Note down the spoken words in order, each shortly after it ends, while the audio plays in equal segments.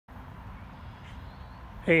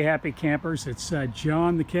Hey happy campers, it's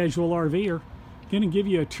John the Casual RVer. Going to give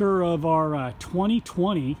you a tour of our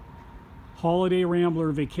 2020 Holiday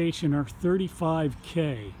Rambler Vacation, our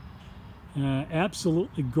 35K.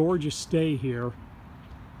 Absolutely gorgeous day here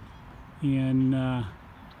in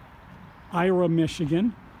Ira,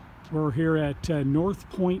 Michigan. We're here at North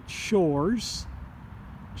Point Shores.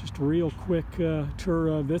 Just a real quick tour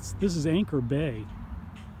of this. This is Anchor Bay,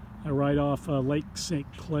 right off Lake St.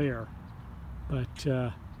 Clair.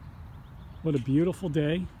 But what a beautiful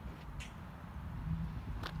day.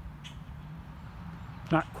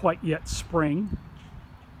 Not quite yet spring,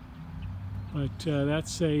 but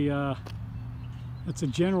that's a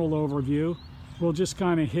general overview. We'll just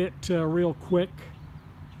kind of hit real quick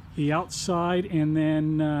the outside and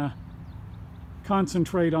then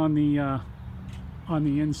concentrate on the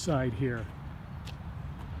inside here.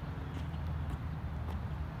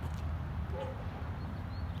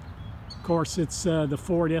 Of course, it's the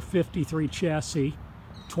Ford F53 chassis,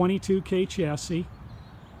 22K chassis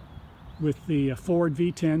with the Ford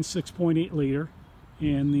V10 6.8 liter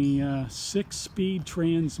and the 6-speed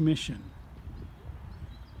transmission.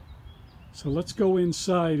 So let's go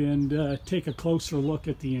inside and take a closer look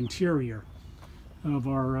at the interior of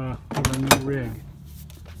our new rig.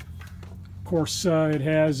 Of course, it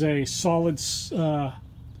has a solid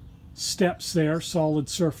steps there, solid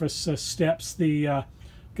surface steps. The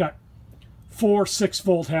got 4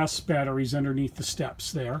 6-volt house batteries underneath the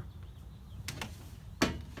steps there.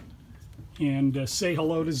 And say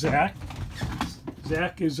hello to Zach.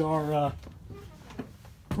 Zach is our, of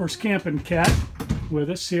course, camping cat with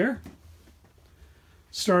us here.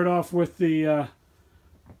 Start off with the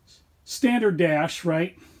standard dash,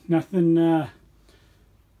 right? Nothing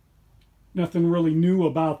really new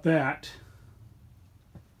about that.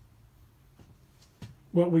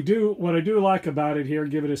 What I do like about it here,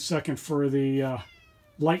 give it a second for the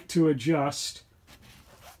light to adjust.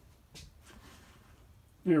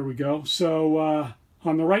 There we go. So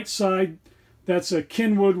on the right side, that's a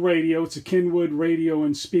Kenwood radio. It's a Kenwood radio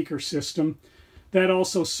and speaker system. That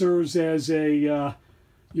also serves as a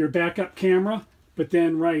your backup camera. But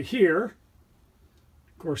then right here,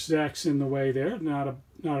 of course, Zach's in the way there. Not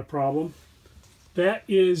a problem. That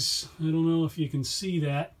is, I don't know if you can see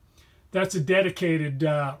that. That's a dedicated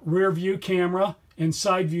rear view camera and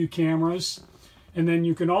side view cameras. And then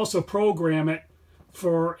you can also program it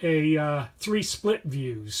for a 3 split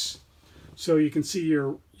views. So you can see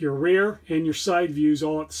your rear and your side views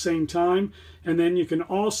all at the same time. And then you can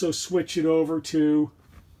also switch it over to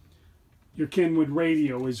your Kenwood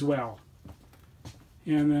radio as well.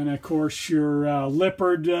 And then of course your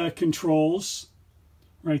Leopard controls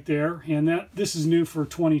right there. And this is new for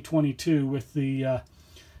 2022 with the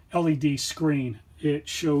LED screen. It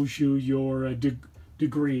shows you your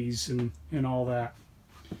degrees and all that.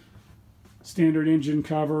 Standard engine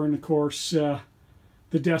cover, and of course the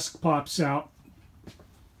desk pops out.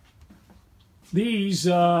 These,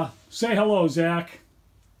 say hello, Zach.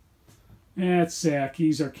 That's Zach.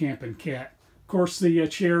 He's our camping cat. Of course, the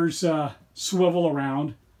chairs swivel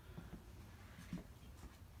around.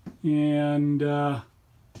 And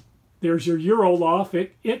there's your Euro loft.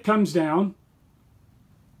 It comes down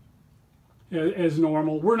as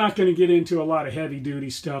normal. We're not going to get into a lot of heavy-duty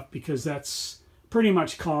stuff because that's pretty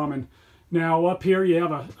much common. Now up here you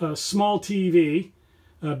have a small TV,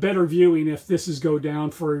 better viewing if this is go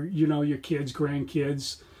down for, you know, your kids,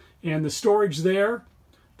 grandkids. And the storage there,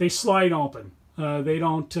 they slide open. They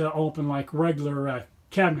don't open like regular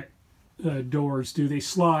cabinet doors do. They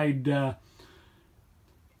slide to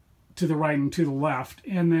the right and to the left.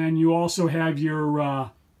 And then you also have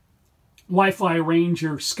your Wi-Fi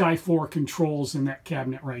Ranger Sky 4 controls in that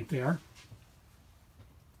cabinet right there.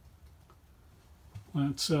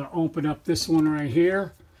 Let's open up this one right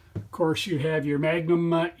here. Of course, you have your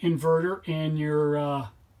Magnum inverter and your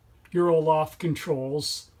Euro loft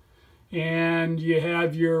controls. And you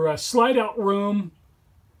have your slide-out room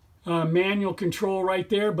manual control right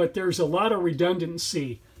there, but there's a lot of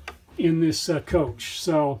redundancy in this coach.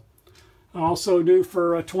 So also new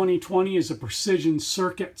for 2020 is a Precision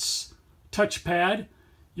Circuits touchpad.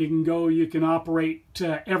 You can operate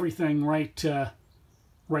everything right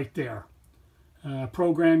there.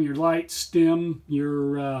 Program your lights, dim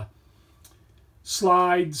your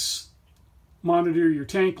slides, monitor your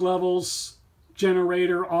tank levels,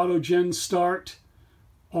 generator, auto gen start,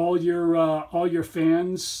 all your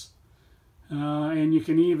fans, and you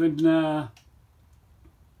can even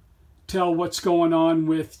tell what's going on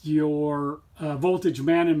with your voltage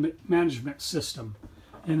management system.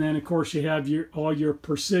 And then of course you have all your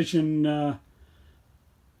Precision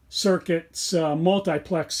Circuits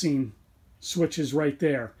multiplexing switches right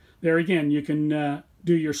there. There again, you can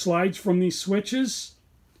do your slides from these switches.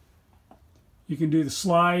 You can do the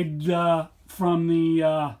slide from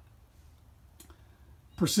the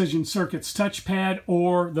Precision Circuits touchpad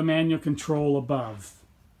or the manual control above.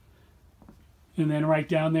 And then right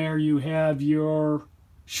down there you have your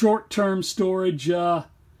short-term storage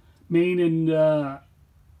main and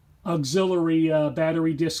auxiliary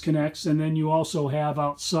battery disconnects, and then you also have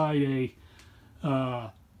outside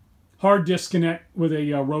a hard disconnect with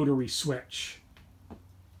a rotary switch.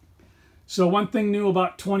 So one thing new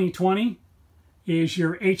about 2020 is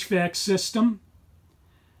your HVAC system.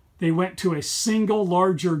 They went to a single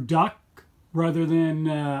larger duct rather than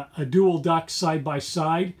a dual duct side by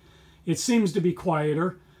side. It seems to be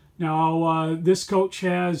quieter. Now this coach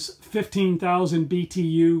has 15,000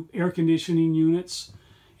 BTU air conditioning units,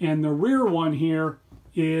 and the rear one here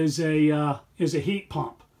is a heat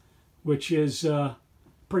pump, which is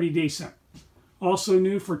pretty decent. Also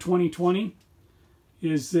new for 2020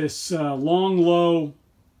 is this long low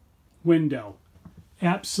window.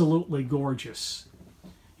 Absolutely gorgeous.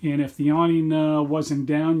 And if the awning wasn't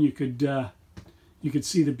down, you could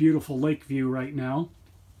see the beautiful lake view right now.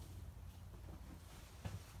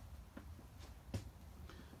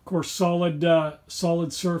 Of course, solid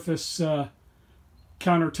surface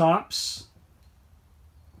countertops.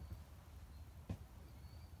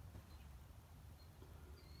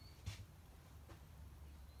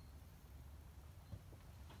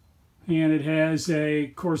 And it has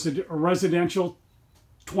of course, a residential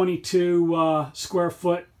 22 square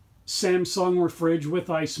foot Samsung fridge with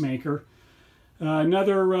ice maker.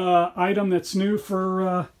 Another item that's new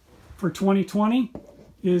for 2020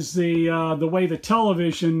 is the way the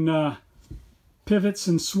television pivots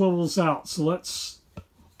and swivels out. So let's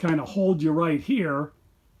kind of hold you right here,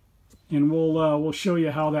 and we'll show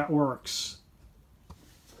you how that works.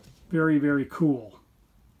 Very, very cool.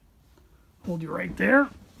 Hold you right there.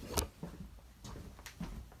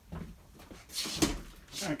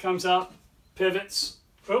 Kind of comes out, pivots,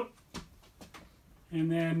 and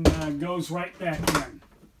then goes right back in.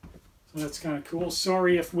 So that's kind of cool.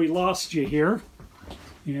 Sorry if we lost you here.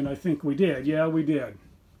 And I think we did. Yeah, we did.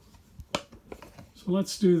 So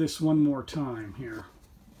let's do this one more time here.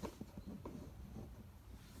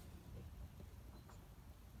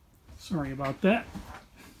 Sorry about that.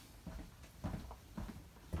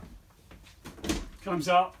 Comes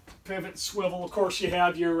out, pivot, swivel. Of course, you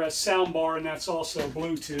have your sound bar, and that's also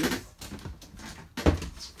Bluetooth.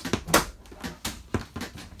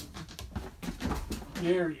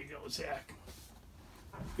 There you go, Zach.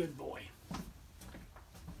 Good boy.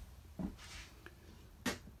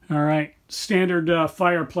 All right, standard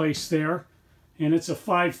fireplace there, and it's a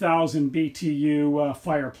 5,000 BTU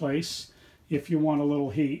fireplace if you want a little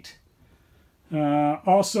heat.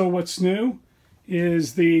 Also, what's new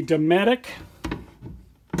is the Dometic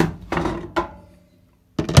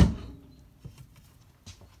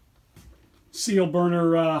seal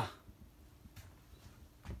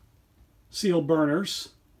burners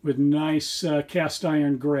with nice cast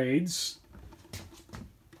iron grades.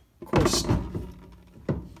 Of course,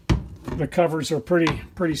 the covers are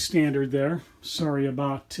pretty standard there. Sorry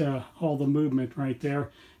about all the movement right there.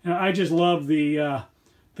 And I just love the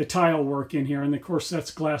tile work in here, and of course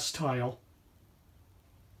that's glass tile.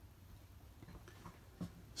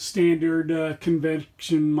 Standard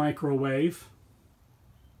convection microwave.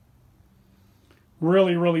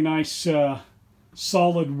 Really nice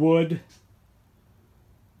solid wood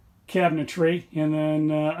cabinetry, and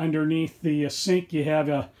then underneath the sink you have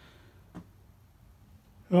a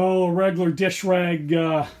regular dish rag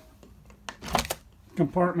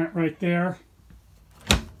compartment right there,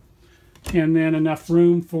 and then enough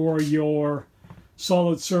room for your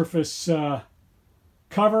solid surface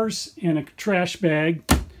covers and a trash bag.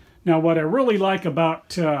 Now what I really like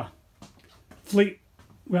about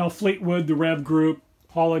Fleetwood, the Rev Group,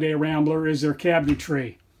 Holiday Rambler, is their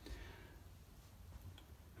cabinetry.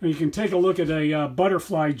 You can take a look at a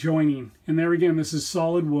butterfly joining, and there again, this is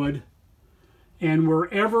solid wood, and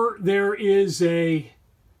wherever there is a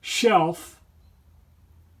shelf,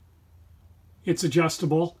 it's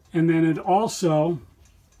adjustable, and then it also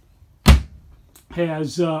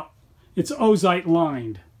has it's ozite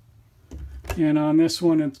lined, and on this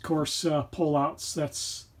one, of course, pull-outs.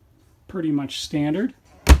 That's pretty much standard.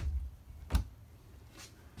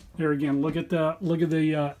 There again, look at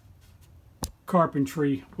the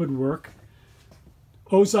carpentry woodwork.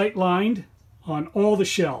 Ozite lined on all the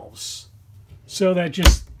shelves, so that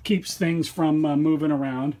just keeps things from moving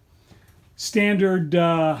around. Standard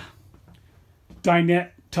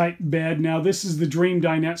dinette type bed. Now this is the Dream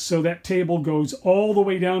dinette, so that table goes all the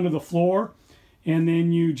way down to the floor, and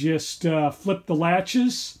then you just flip the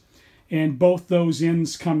latches, and both those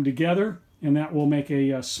ends come together, and that will make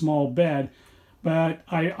a small bed. But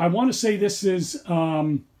I want to say this is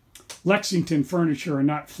Lexington furniture and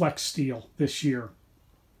not Flex Steel this year.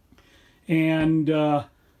 And the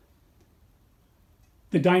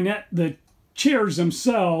chairs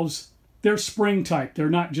themselves, they're spring type. They're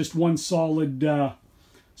not just one solid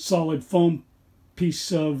foam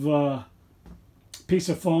piece of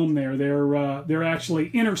foam there. They're actually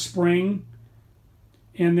inner spring,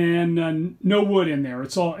 and then no wood in there.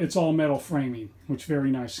 It's all metal framing, which is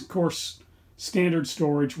very nice. Of course, standard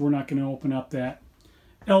storage. We're not going to open up that.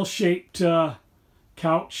 L-shaped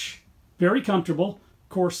couch, very comfortable. Of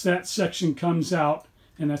course, that section comes out,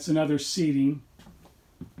 and that's another seating.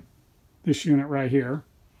 This unit right here.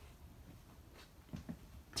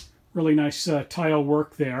 Really nice tile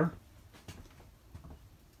work there.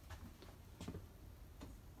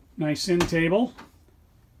 Nice end table.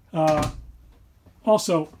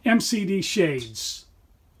 Also, MCD shades.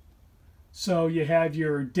 So you have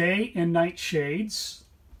your day and night shades.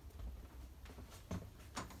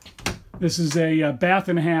 This is a bath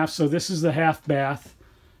and a half, so this is the half bath.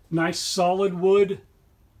 Nice solid wood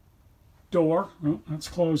door. Oh, that's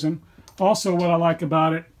closing. Also, what I like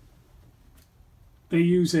about it, they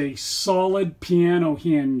use a solid piano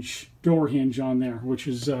hinge, door hinge on there, which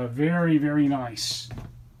is very, very nice.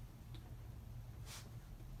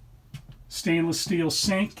 Stainless steel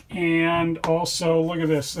sink, and also look at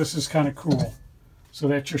this. This is kind of cool. So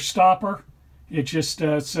that's your stopper. It just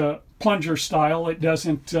it's a plunger style. It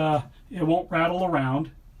doesn't. It won't rattle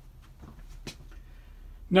around.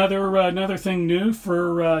 Another thing new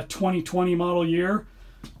for 2020 model year.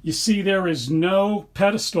 You see there is no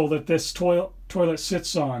pedestal that this toilet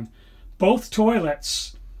sits on. Both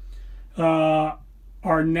toilets are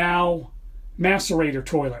now macerator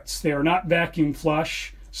toilets. They are not vacuum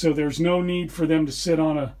flush, so there's no need for them to sit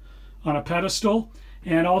on a pedestal.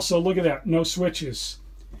 And also, look at that, no switches.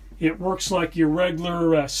 It works like your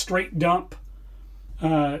regular straight dump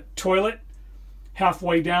toilet.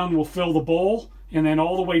 Halfway down will fill the bowl, and then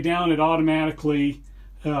all the way down it automatically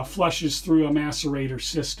flushes through a macerator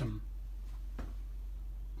system.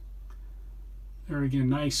 There again,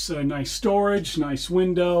 nice storage, nice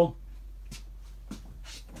window,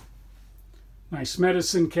 nice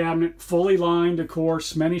medicine cabinet, fully lined, of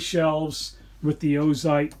course, many shelves with the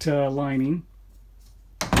ozite lining.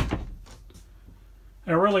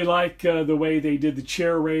 I really like the way they did the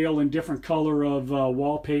chair rail in different color of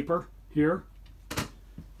wallpaper here.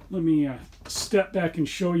 Let me step back and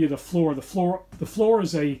show you the floor. The floor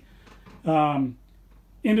is a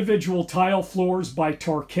individual tile floors by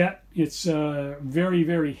Tarkett. It's very,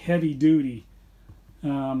 very heavy duty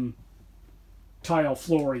tile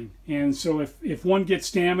flooring, and so if one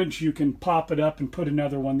gets damaged, you can pop it up and put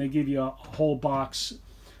another one. They give you a whole box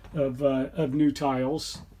of new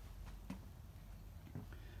tiles.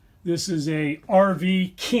 This is a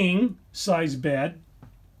RV king size bed.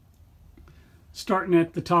 Starting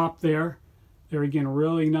at the top there. There again, a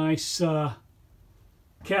really nice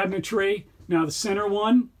cabinetry. Now the center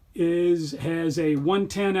one has a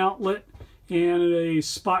 110 outlet and a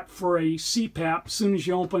spot for a CPAP. As soon as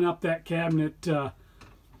you open up that cabinet,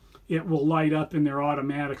 it will light up in there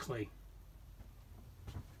automatically.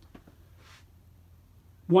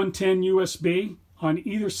 110 USB on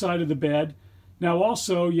either side of the bed. Now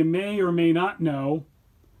also, you may or may not know,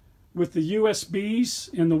 with the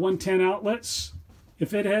USBs and the 110 outlets,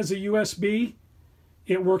 if it has a USB,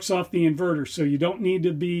 it works off the inverter, so you don't need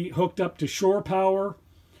to be hooked up to shore power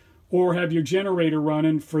or have your generator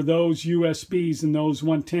running for those USBs and those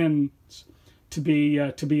 110s to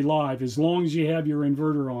be live, as long as you have your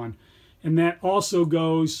inverter on. And that also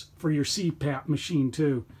goes for your CPAP machine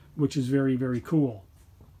too, which is very, very cool.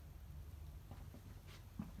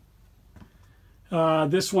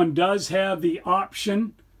 This one does have the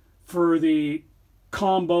option for the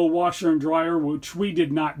combo washer and dryer, which we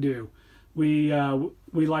did not do. We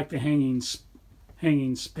like the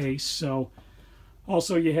hanging space. So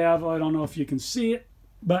also you have, I don't know if you can see it,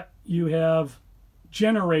 but you have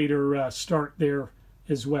generator start there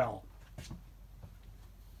as well.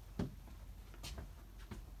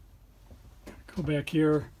 Go back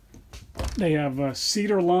here. They have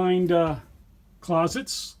cedar lined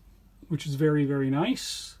closets, which is very, very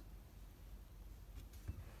nice.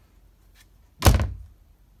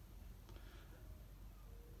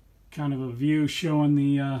 Kind of a view showing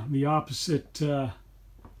the opposite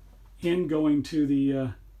end going to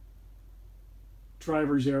the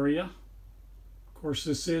driver's area. Of course,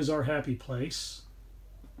 this is our happy place.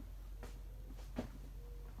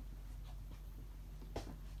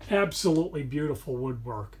 Absolutely beautiful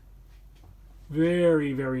woodwork.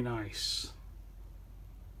 Very, very nice.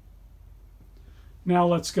 Now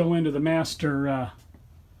let's go into the master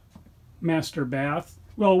bath.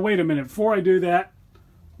 Well, wait a minute. Before I do that,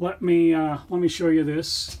 let me show you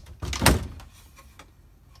this. Of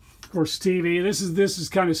course, TV. This is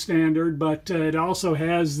kind of standard, but it also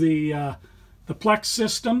has the Plex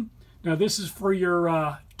system. Now this is for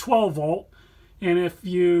your 12 volt, and if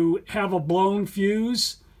you have a blown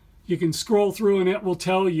fuse, you can scroll through and it will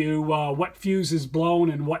tell you what fuse is blown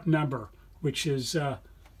and what number, which is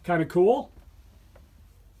kind of cool.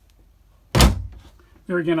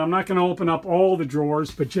 There again, I'm not going to open up all the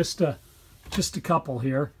drawers, but just a couple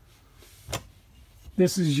here.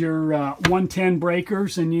 This is your 110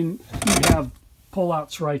 breakers, and you have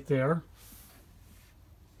pullouts right there.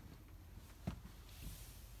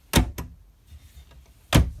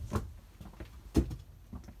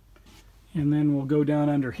 And then we'll go down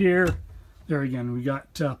under here. There again, we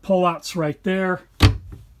got pullouts right there.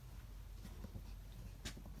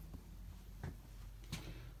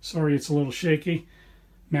 Sorry, it's a little shaky.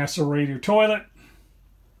 Macerator toilet.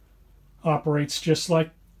 Operates just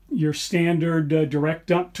like your standard direct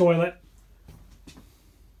dump toilet.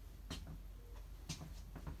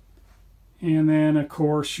 And then, of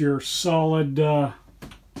course, your solid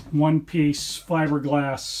one-piece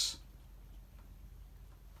fiberglass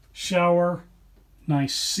shower.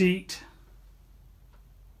 Nice seat.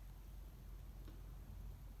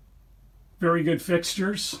 Very good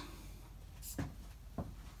fixtures.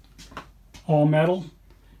 All metal.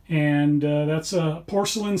 And that's a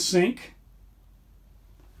porcelain sink.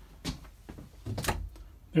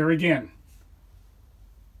 There again.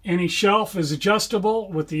 Any shelf is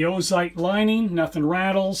adjustable with the ozite lining. Nothing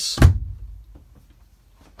rattles.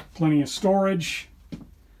 Plenty of storage.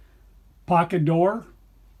 Pocket door,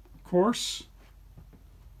 of course.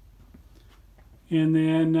 And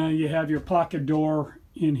then you have your pocket door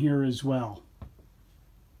in here as well.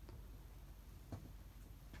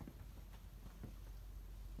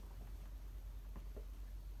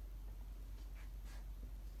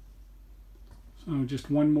 So just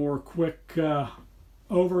one more quick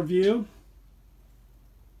overview.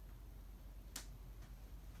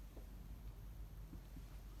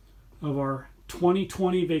 Of our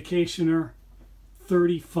 2020 Vacationer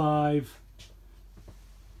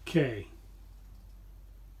 35K.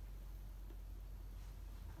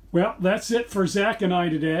 Well, that's it for Zach and I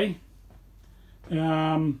today.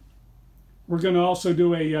 We're going to also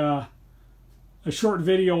do a short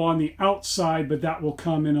video on the outside, but that will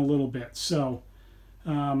come in a little bit. So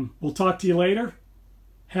we'll talk to you later.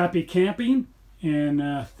 Happy camping,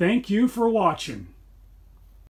 and thank you for watching.